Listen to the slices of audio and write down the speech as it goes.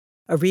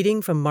A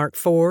reading from Mark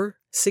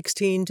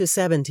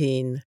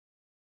 4:16-17.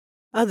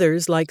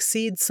 Others, like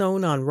seed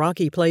sown on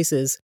rocky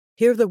places,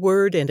 hear the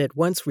word and at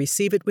once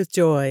receive it with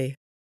joy.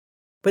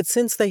 But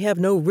since they have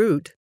no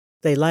root,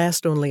 they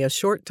last only a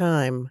short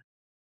time.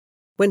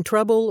 When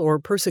trouble or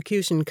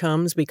persecution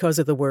comes because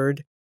of the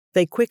word,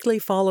 they quickly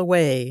fall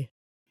away.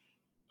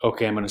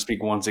 Okay, I'm going to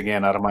speak once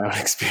again out of my own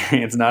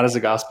experience, not as a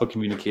gospel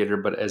communicator,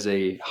 but as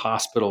a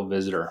hospital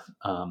visitor.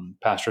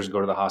 Pastors go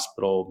to the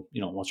hospital,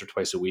 once or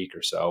twice a week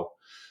or so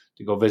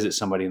to go visit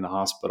somebody in the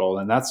hospital.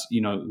 And that's,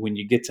 when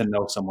you get to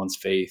know someone's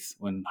faith,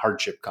 when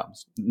hardship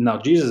comes. Now,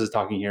 Jesus is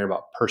talking here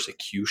about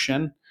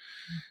persecution,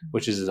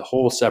 which is a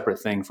whole separate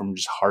thing from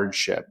just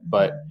hardship.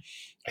 But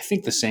I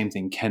think the same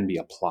thing can be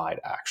applied,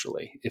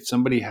 actually. If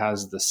somebody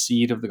has the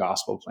seed of the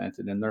gospel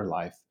planted in their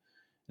life,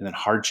 and then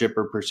hardship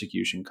or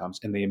persecution comes,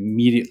 and they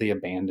immediately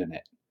abandon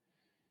it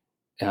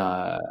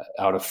out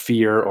of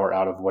fear or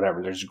out of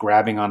whatever. They're just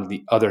grabbing onto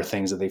the other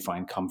things that they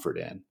find comfort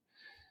in.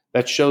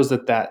 That shows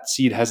that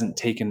seed hasn't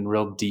taken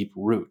real deep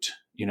root.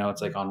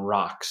 It's like on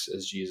rocks,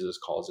 as Jesus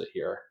calls it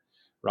here,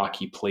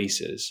 rocky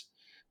places.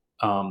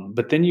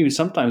 But then you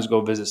sometimes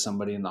go visit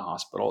somebody in the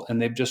hospital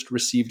and they've just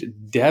received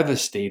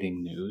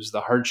devastating news.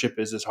 The hardship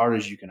is as hard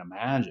as you can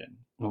imagine.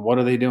 And what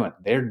are they doing?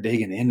 They're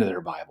digging into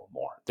their Bible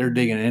more. They're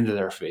digging into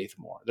their faith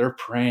more. They're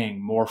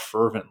praying more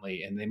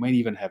fervently, and they might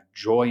even have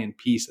joy and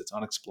peace that's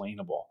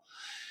unexplainable.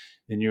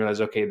 Then you realize,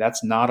 okay,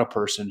 that's not a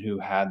person who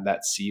had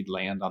that seed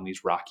land on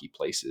these rocky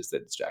places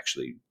that's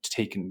actually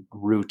taken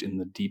root in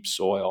the deep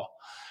soil.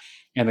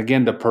 And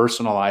again, to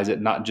personalize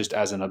it, not just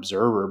as an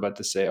observer, but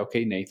to say,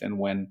 okay, Nathan,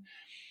 when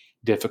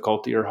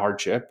difficulty or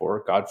hardship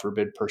or, God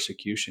forbid,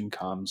 persecution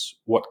comes,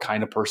 what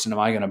kind of person am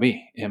I going to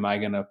be? Am I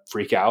going to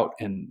freak out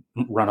and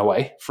run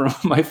away from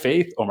my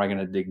faith, or am I going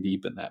to dig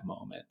deep in that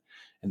moment?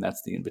 And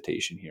that's the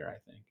invitation here, I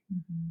think.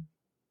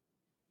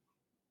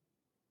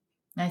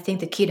 I think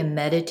the key to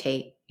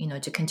meditate,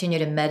 to continue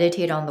to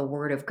meditate on the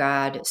word of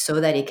God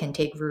so that it can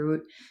take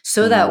root,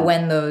 so that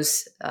when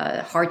those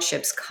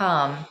hardships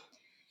come,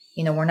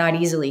 we're not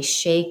easily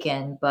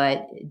shaken,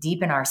 but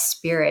deep in our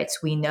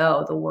spirits, we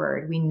know the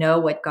word, we know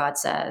what God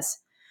says.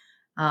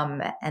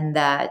 And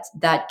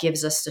that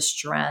gives us the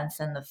strength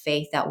and the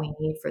faith that we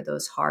need for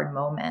those hard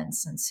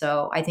moments. And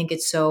so I think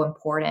it's so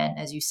important,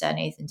 as you said,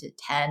 Nathan, to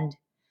tend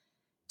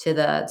to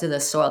the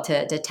soil,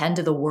 to tend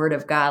to the word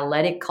of God,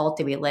 let it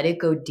cultivate, let it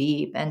go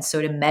deep. And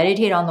so to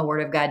meditate on the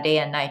word of God day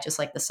and night, just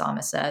like the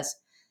psalmist says,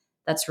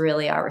 that's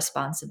really our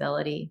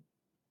responsibility.